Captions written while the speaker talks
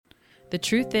The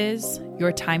truth is,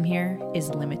 your time here is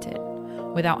limited.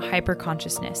 Without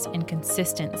hyper-consciousness and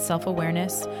consistent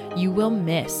self-awareness, you will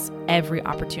miss every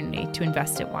opportunity to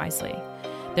invest it wisely.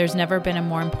 There's never been a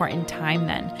more important time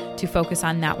then to focus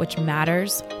on that which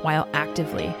matters while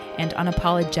actively and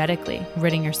unapologetically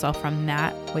ridding yourself from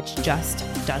that which just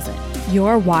doesn't.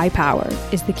 Your why power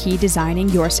is the key designing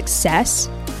your success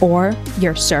or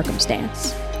your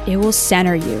circumstance. It will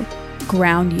center you,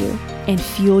 ground you, and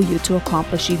fuel you to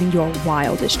accomplish even your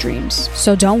wildest dreams.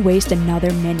 So don't waste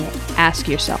another minute. Ask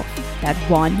yourself that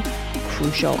one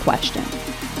crucial question.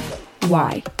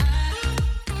 Why?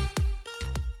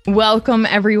 Welcome,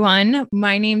 everyone.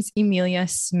 My name's Emilia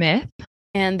Smith.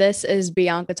 And this is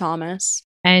Bianca Thomas.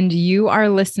 And you are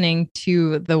listening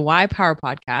to the Why Power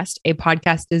Podcast, a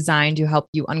podcast designed to help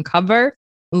you uncover,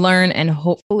 learn, and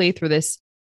hopefully through this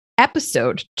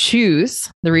episode,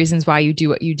 choose the reasons why you do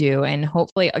what you do. And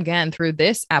hopefully, again, through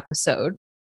this episode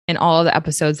and all of the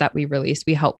episodes that we release,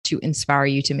 we help to inspire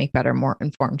you to make better, more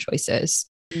informed choices.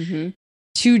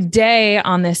 Today,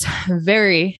 on this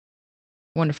very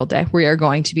wonderful day, we are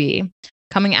going to be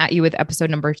coming at you with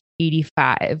episode number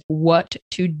 85, what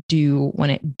to do when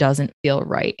it doesn't feel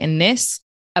right. And this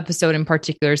episode in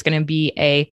particular is going to be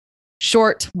a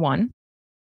short one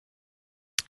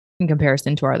in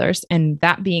comparison to others. And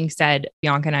that being said,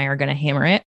 Bianca and I are going to hammer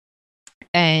it.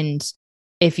 And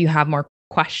if you have more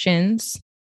questions,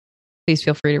 please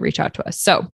feel free to reach out to us.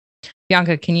 So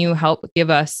Bianca, can you help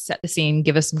set the scene,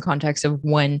 give us some context of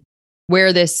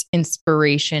where this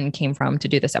inspiration came from to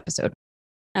do this episode?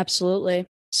 Absolutely.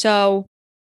 So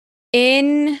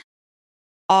in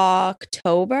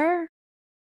October,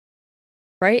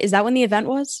 right? Is that when the event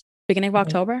was? Beginning of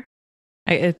October?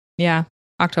 Yeah.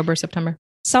 October, September.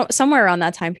 So somewhere around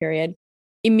that time period.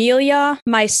 Emilia,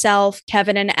 myself,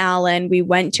 Kevin, and Alan, we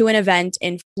went to an event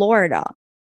in Florida.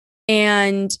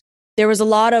 And there was a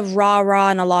lot of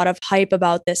rah-rah and a lot of hype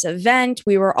about this event.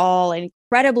 We were all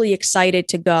incredibly excited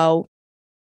to go.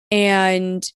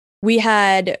 And we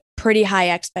had pretty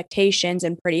high expectations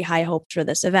and pretty high hopes for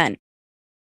this event.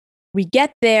 We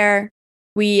get there,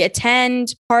 we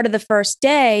attend part of the first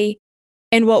day,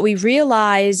 and what we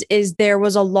realize is there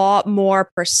was a lot more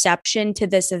perception to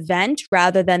this event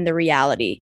rather than the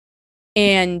reality.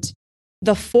 And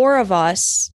the four of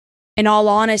us, in all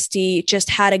honesty,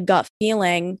 just had a gut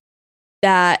feeling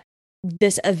that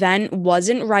this event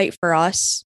wasn't right for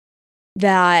us,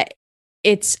 that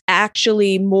it's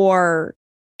actually more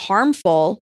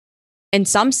harmful in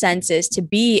some senses to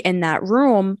be in that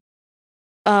room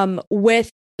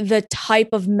with the type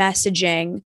of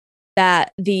messaging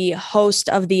that the host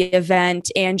of the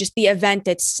event and just the event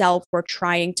itself were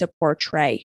trying to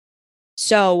portray.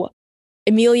 So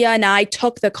Emilia and I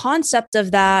took the concept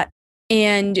of that,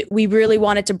 and we really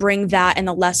wanted to bring that and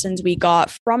the lessons we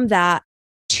got from that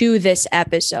to this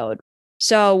episode.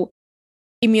 So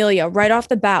Emilia, right off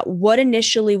the bat, what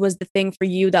initially was the thing for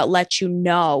you that let you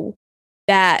know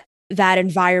that that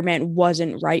environment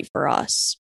wasn't right for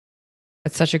us?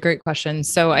 That's such a great question.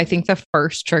 So I think the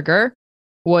first trigger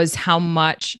was how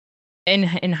much, in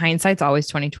hindsight, it's always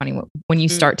 2020, when you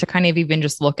start to kind of even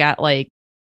just look at like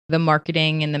the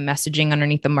marketing and the messaging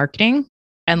underneath the marketing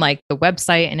and like the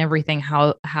website and everything,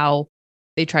 how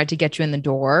they tried to get you in the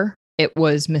door, it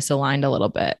was misaligned a little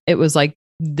bit. It was like,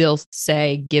 they'll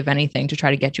say, give anything to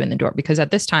try to get you in the door. Because at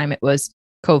this time it was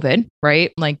COVID,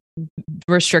 right? Like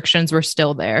restrictions were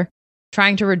still there,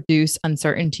 trying to reduce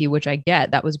uncertainty, which I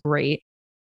get, that was great.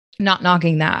 Not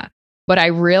knocking that. But I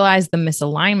realized the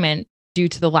misalignment due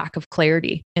to the lack of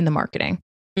clarity in the marketing.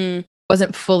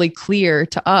 Wasn't fully clear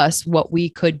to us what we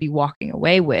could be walking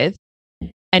away with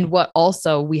and what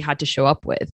also we had to show up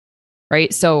with,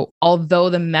 right? So although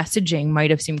the messaging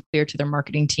might have seemed clear to their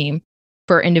marketing team,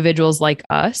 for individuals like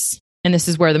us, and this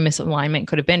is where the misalignment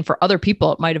could have been, for other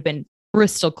people, it might have been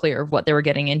crystal clear of what they were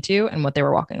getting into and what they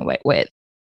were walking away with.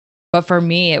 But for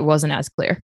me, it wasn't as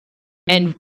clear.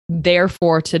 And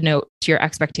therefore, to note to your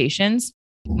expectations,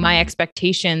 my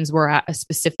expectations were at a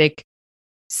specific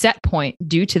set point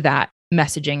due to that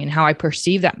messaging and how I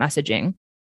perceive that messaging.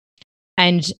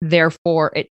 And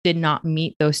therefore, it did not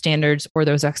meet those standards or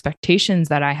those expectations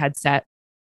that I had set.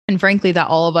 And frankly, that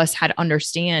all of us had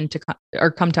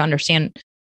come to understand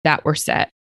that were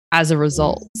set as a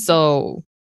result. So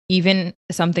even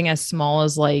something as small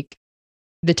as like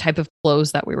the type of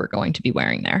clothes that we were going to be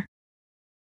wearing there,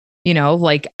 you know,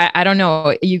 like, I don't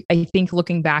know. I think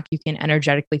looking back, you can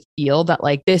energetically feel that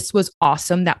like, this was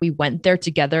awesome that we went there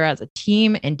together as a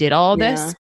team and did all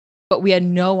this, but we had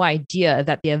no idea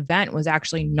that the event was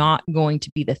actually not going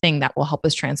to be the thing that will help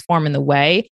us transform in the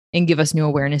way and give us new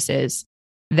awarenesses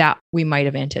that we might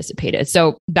have anticipated.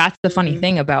 So that's the funny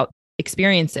thing about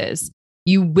experiences.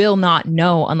 You will not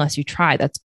know unless you try.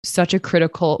 That's such a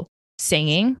critical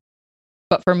saying.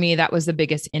 But for me, that was the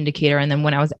biggest indicator. And then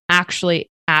when I was actually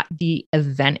at the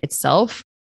event itself,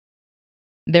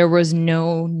 there was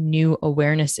no new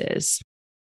awarenesses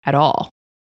at all.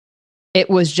 It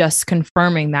was just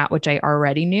confirming that which I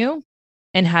already knew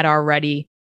and had already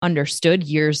understood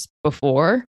years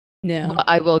before. Yeah. But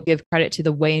I will give credit to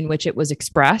the way in which it was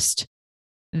expressed.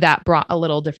 That brought a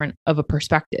little different of a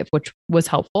perspective, which was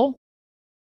helpful.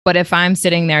 But if I'm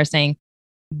sitting there saying,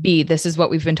 B, this is what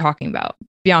we've been talking about.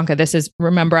 Bianca,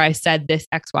 remember I said this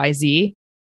XYZ.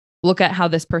 Look at how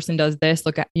this person does this.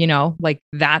 Look at, like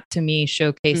that to me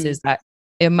showcases that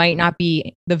it might not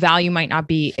be, the value might not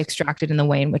be extracted in the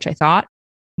way in which I thought.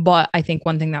 But I think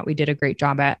one thing that we did a great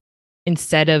job at,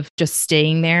 instead of just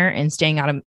staying there and staying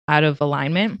out of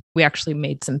alignment, we actually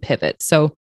made some pivots.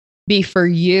 So B, for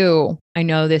you, I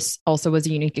know this also was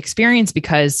a unique experience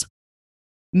because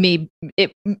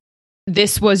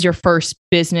this was your first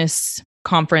business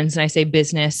conference. And I say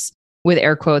business with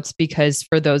air quotes because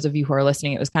for those of you who are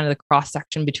listening, it was kind of the cross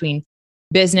section between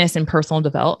business and personal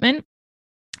development.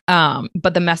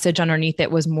 But the message underneath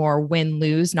it was more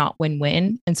win-lose, not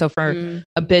win-win. And so for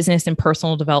a business and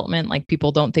personal development, like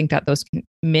people don't think that those can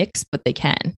mix, but they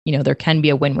can. There can be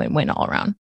a win-win-win all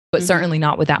around, but certainly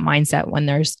not with that mindset when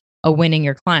there's a winning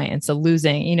your clients, a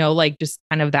losing, like just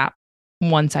kind of that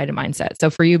one-sided mindset. So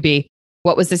for you, B,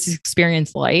 what was this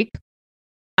experience like?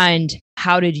 And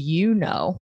how did you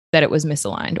know that it was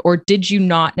misaligned? Or did you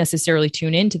not necessarily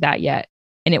tune into that yet?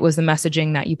 And it was the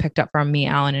messaging that you picked up from me,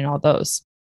 Alan, and all those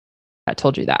that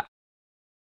told you that.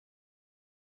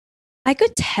 I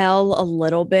could tell a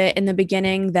little bit in the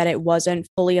beginning that it wasn't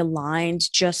fully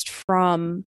aligned just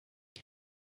from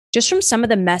some of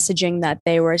the messaging that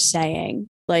they were saying,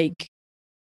 like,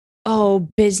 oh,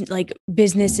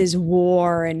 business is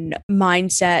war and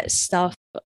mindset stuff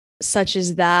such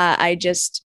as that. I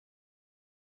just,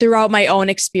 throughout my own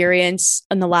experience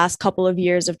in the last couple of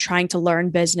years of trying to learn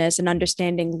business and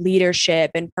understanding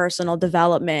leadership and personal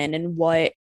development and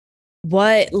what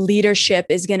leadership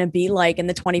is going to be like in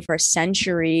the 21st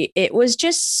century, it was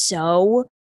just so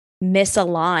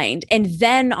misaligned. And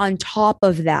then on top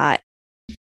of that,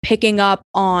 picking up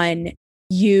on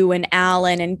you and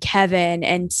Alan and Kevin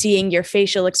and seeing your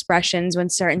facial expressions when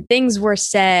certain things were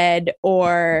said,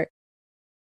 or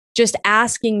just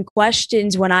asking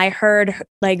questions when I heard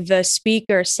like the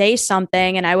speaker say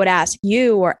something and I would ask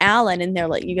you or Alan and they're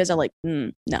like, you guys are like,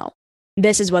 no,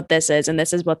 this is what this is. And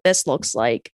this is what this looks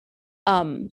like.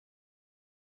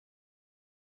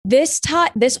 This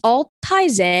all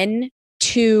ties in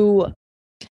to,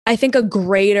 I think, a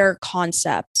greater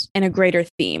concept and a greater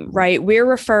theme, right? We're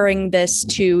referring this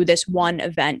to this one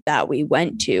event that we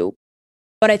went to,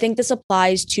 but I think this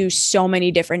applies to so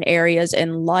many different areas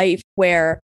in life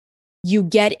where you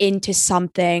get into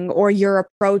something or you're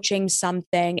approaching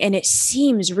something and it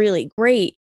seems really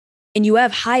great and you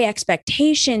have high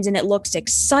expectations and it looks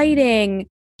exciting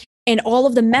and all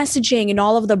of the messaging and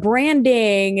all of the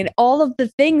branding and all of the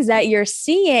things that you're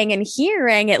seeing and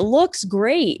hearing, it looks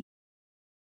great.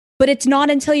 But it's not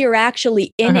until you're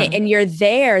actually in it and you're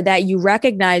there that you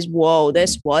recognize, whoa,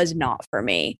 this was not for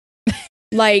me.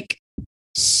 Like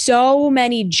so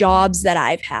many jobs that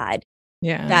I've had,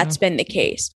 that's been the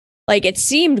case. Like it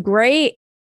seemed great.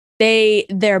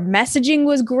 Their messaging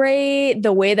was great.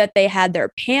 The way that they had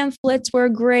their pamphlets were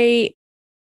great,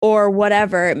 or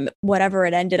whatever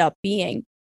it ended up being.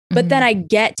 But then I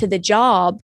get to the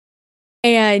job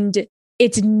and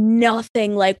it's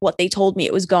nothing like what they told me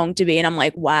it was going to be. And I'm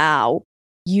like, wow,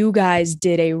 you guys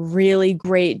did a really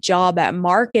great job at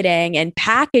marketing and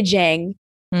packaging,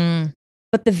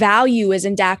 but the value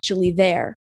isn't actually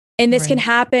there. And this can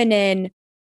happen in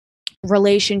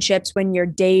relationships when you're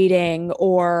dating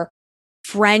or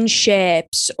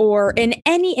friendships or in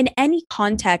any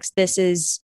context. This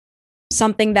is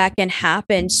something that can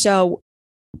happen. So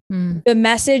the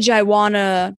message I want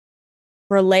to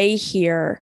relay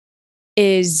here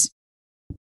is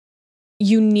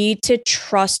you need to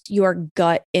trust your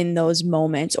gut in those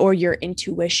moments or your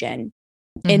intuition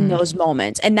in those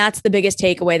moments. And that's the biggest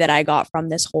takeaway that I got from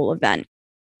this whole event.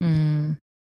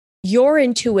 Your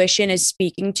intuition is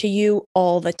speaking to you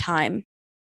all the time.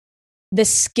 The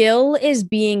skill is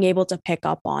being able to pick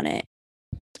up on it.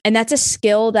 And that's a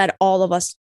skill that all of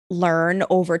us learn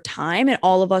over time and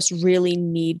all of us really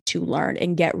need to learn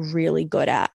and get really good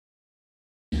at.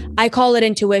 I call it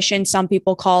intuition. Some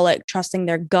people call it trusting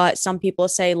their gut. Some people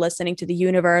say listening to the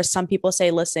universe. Some people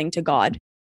say listening to God.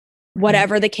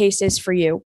 Whatever the case is for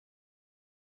you.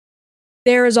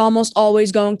 there is almost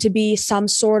always going to be some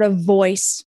sort of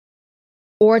voice,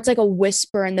 or it's like a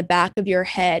whisper in the back of your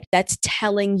head that's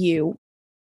telling you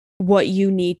what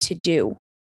you need to do.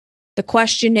 The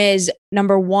question is,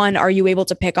 number one, are you able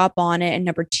to pick up on it? And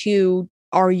number two,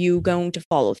 are you going to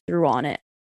follow through on it?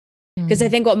 Because I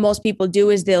think what most people do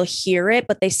is they'll hear it,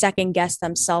 but they second guess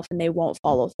themselves and they won't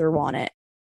follow through on it.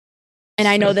 And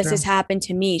I know this has happened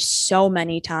to me so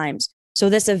many times. So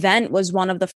this event was one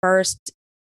of the first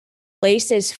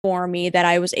places for me that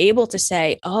I was able to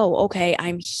say, oh, okay,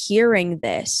 I'm hearing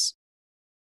this.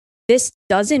 This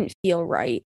doesn't feel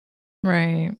right.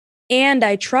 Right. And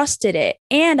I trusted it.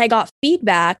 And I got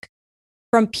feedback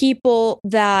from people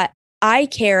that I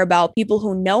care about, people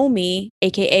who know me,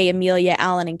 AKA Amelia,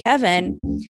 Alan, and Kevin,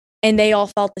 and they all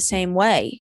felt the same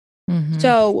way. Mm-hmm.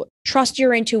 So trust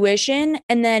your intuition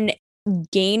and then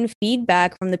gain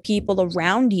feedback from the people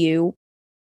around you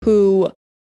who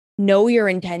know your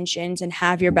intentions and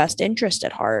have your best interest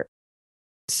at heart.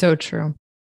 So true.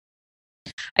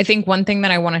 I think one thing that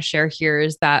I want to share here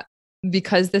is that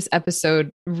because this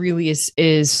episode really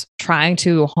is trying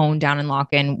to hone down and lock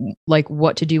in like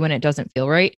what to do when it doesn't feel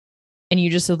right. And you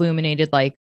just illuminated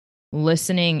like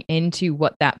listening into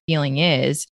what that feeling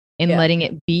is and letting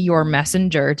it be your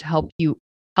messenger to help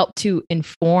to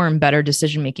inform better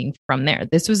decision-making from there.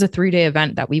 This was a 3-day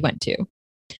event that we went to.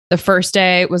 The first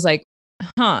day was like,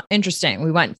 interesting.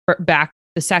 We went back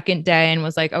the second day and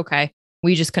was like, okay,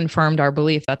 we just confirmed our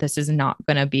belief that this is not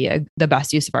going to be the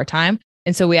best use of our time.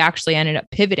 And so we actually ended up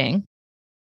pivoting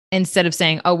instead of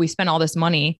saying, oh, we spent all this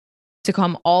money to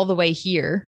come all the way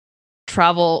here,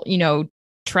 travel,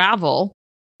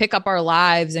 pick up our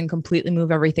lives and completely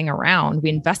move everything around. We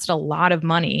invested a lot of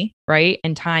money, right?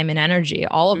 And time and energy,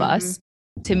 all of us,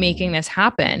 to making this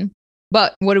happen.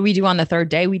 But what do we do on the third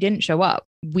day? We didn't show up.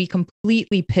 We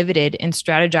completely pivoted and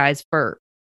strategized for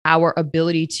our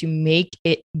ability to make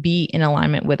it be in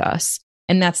alignment with us.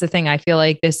 And that's the thing. I feel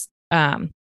like this,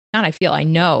 I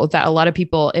know that a lot of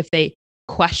people, if they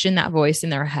question that voice in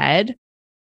their head,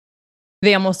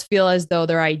 they almost feel as though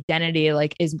their identity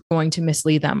like is going to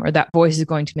mislead them, or that voice is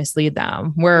going to mislead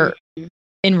them. Where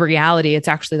in reality, it's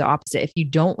actually the opposite. If you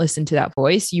don't listen to that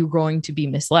voice, you're going to be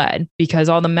misled because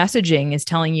all the messaging is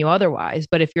telling you otherwise.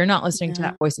 But if you're not listening to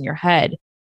that voice in your head,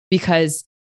 because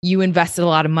you invested a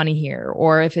lot of money here,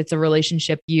 or if it's a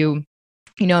relationship, you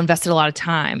invested a lot of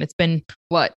time, it's been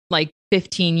like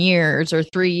 15 years or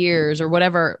 3 years or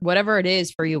whatever it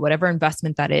is for you, whatever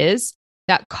investment that is,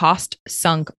 that cost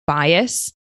sunk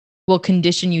bias will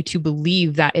condition you to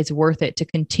believe that it's worth it to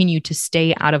continue to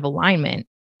stay out of alignment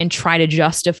and try to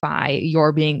justify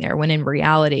your being there. When in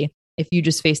reality, if you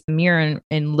just faced the mirror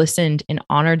and listened and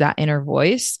honored that inner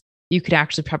voice, you could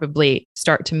actually probably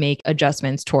start to make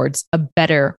adjustments towards a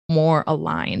better, more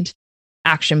aligned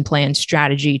action plan,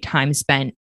 strategy, time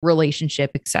spent,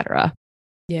 relationship, etc.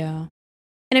 Yeah.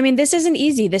 And I mean, this isn't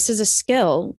easy. This is a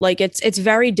skill. Like it's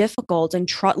very difficult, and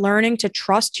learning to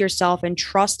trust yourself and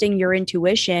trusting your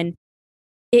intuition,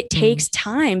 it takes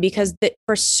time because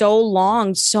for so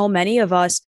long, so many of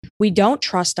us, we don't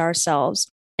trust ourselves.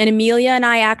 And Amelia and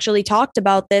I actually talked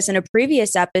about this in a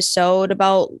previous episode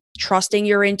about trusting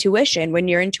your intuition. When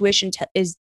your intuition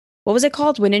what was it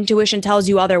called? When intuition tells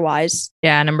you otherwise.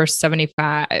 Yeah, number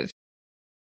 75.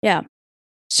 Yeah.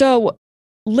 So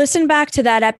listen back to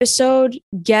that episode,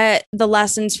 get the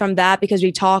lessons from that, because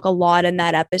we talk a lot in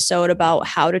that episode about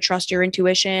how to trust your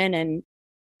intuition and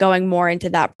going more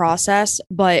into that process.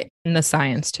 But and the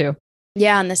science too.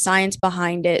 Yeah, and the science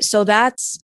behind it. So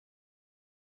that's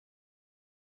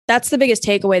the biggest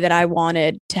takeaway that I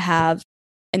wanted to have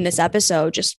in this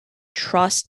episode. Just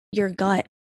trust your gut.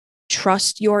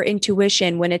 Trust your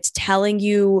intuition when it's telling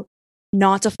you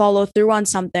not to follow through on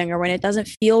something, or when it doesn't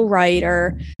feel right,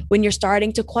 or when you're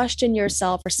starting to question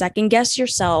yourself or second guess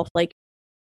yourself. Like,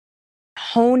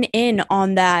 hone in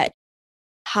on that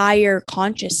higher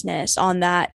consciousness, on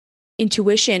that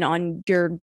intuition, on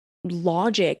your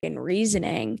logic and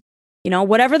reasoning.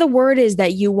 Whatever the word is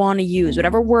that you want to use,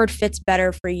 whatever word fits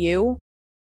better for you,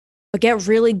 but get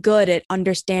really good at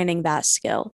understanding that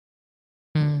skill.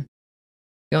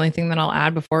 The only thing that I'll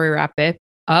add before we wrap it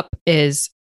up is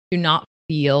do not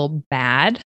feel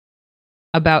bad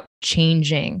about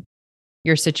changing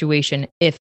your situation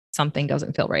if something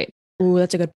doesn't feel right. Ooh,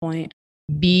 that's a good point.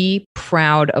 Be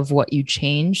proud of what you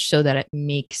changed so that it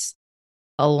makes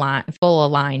full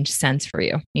aligned sense for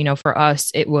you. For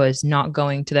us, it was not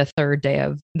going to the third day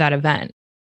of that event.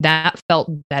 That felt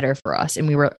better for us. And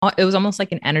it was almost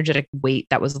like an energetic weight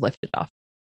that was lifted off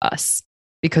us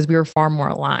because we were far more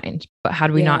aligned. But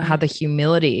had we not had the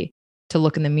humility to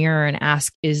look in the mirror and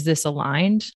ask, is this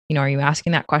aligned? You know, are you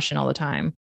asking that question all the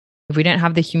time? If we didn't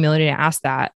have the humility to ask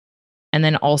that, and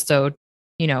then also,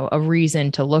 you know, a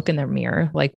reason to look in the mirror,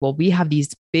 like, well, we have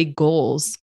these big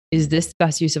goals. Is this the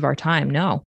best use of our time?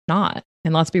 No, not.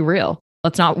 And let's be real.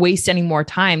 Let's not waste any more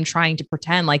time trying to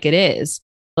pretend like it is.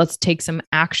 Let's take some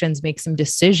actions, make some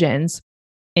decisions,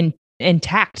 and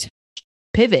tact,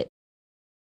 pivot.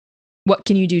 What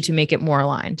can you do to make it more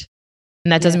aligned?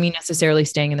 And that doesn't mean necessarily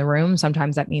staying in the room.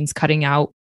 Sometimes that means cutting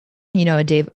out, you know, a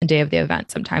day of the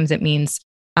event. Sometimes it means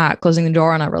closing the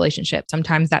door on a relationship.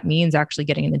 Sometimes that means actually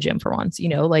getting in the gym for once, you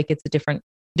know, like it's a different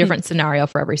scenario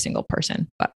for every single person.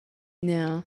 But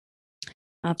yeah,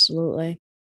 absolutely.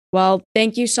 Well,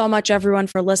 thank you so much, everyone,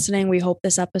 for listening. We hope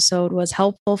this episode was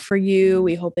helpful for you.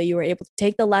 We hope that you were able to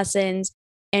take the lessons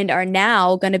and are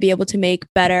now going to be able to make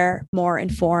better, more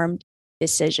informed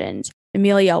decisions.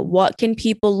 Amelia, what can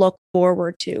people look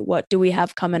forward to? What do we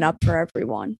have coming up for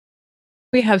everyone?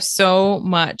 We have so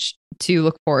much to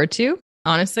look forward to,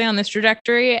 honestly, on this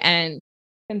trajectory. And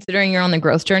considering you're on the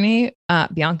growth journey,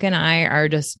 Bianca and I are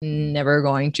just never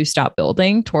going to stop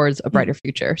building towards a brighter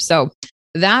future. So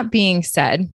that being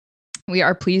said, we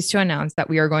are pleased to announce that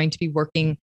we are going to be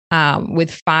working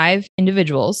with 5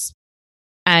 individuals,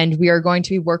 and we are going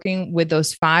to be working with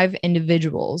those 5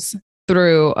 individuals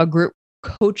through a group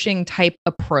coaching type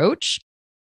approach.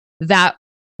 That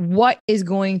what is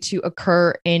going to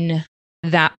occur in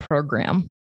that program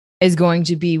is going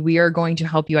to be, we are going to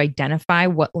help you identify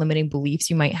what limiting beliefs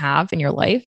you might have in your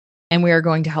life. And we are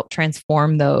going to help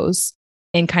transform those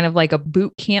in kind of like a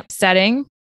boot camp setting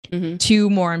to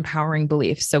more empowering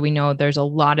beliefs. So we know there's a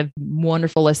lot of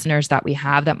wonderful listeners that we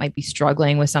have that might be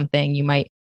struggling with something. You might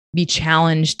be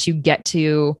challenged to get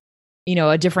to, you know,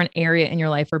 a different area in your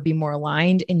life or be more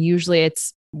aligned. And usually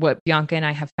it's what Bianca and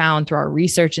I have found through our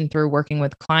research and through working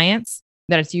with clients,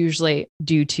 that it's usually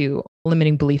due to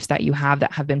limiting beliefs that you have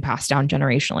that have been passed down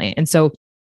generationally. And so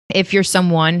if you're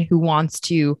someone who wants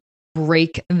to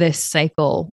break this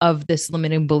cycle of this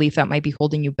limiting belief that might be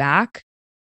holding you back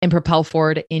and propel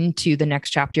forward into the next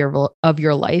chapter of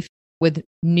your life with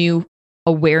new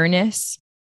awareness,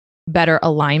 better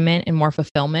alignment, and more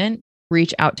fulfillment,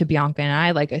 reach out to Bianca and I.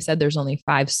 Like I said, there's only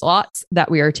 5 slots that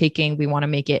we are taking. We want to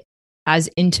make it as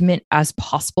intimate as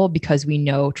possible because we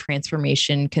know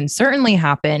transformation can certainly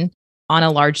happen on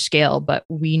a large scale, but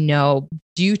we know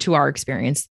due to our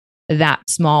experience, that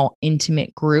small,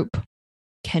 intimate group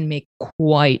can make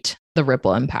quite the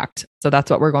ripple impact. So that's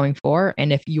what we're going for.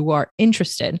 And if you are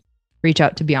interested, reach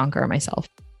out to Bianca or myself.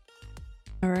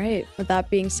 All right. With that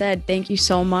being said, thank you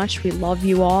so much. We love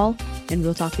you all, and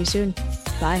we'll talk to you soon.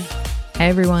 Bye. Hi,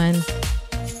 everyone.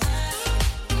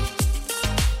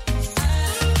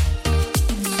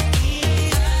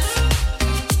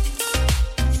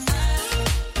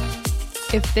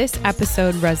 If this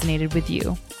episode resonated with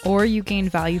you or you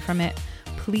gained value from it,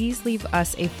 please leave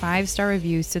us a 5-star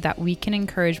review so that we can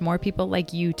encourage more people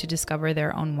like you to discover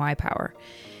their own why power.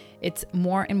 It's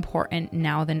more important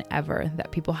now than ever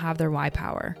that people have their why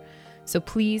power. So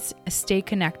please stay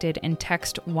connected and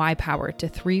text why power to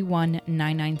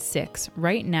 31996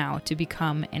 right now to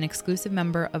become an exclusive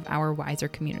member of our Wiser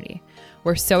community.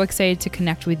 We're so excited to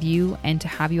connect with you and to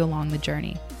have you along the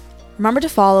journey. Remember to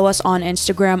follow us on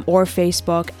Instagram or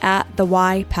Facebook at the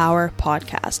Why Power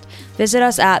Podcast. Visit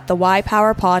us at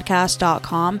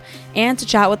thewhypowerpodcast.com and to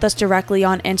chat with us directly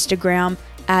on Instagram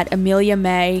at Amelia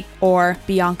May or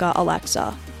Bianca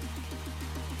Alexa.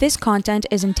 This content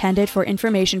is intended for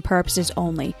information purposes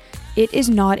only. It is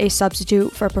not a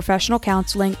substitute for professional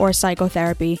counseling or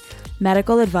psychotherapy,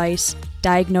 medical advice,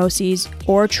 diagnoses,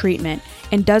 or treatment,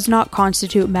 and does not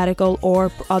constitute medical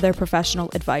or other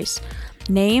professional advice.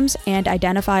 Names and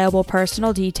identifiable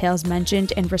personal details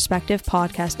mentioned in respective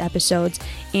podcast episodes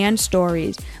and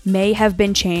stories may have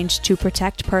been changed to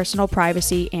protect personal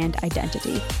privacy and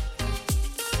identity.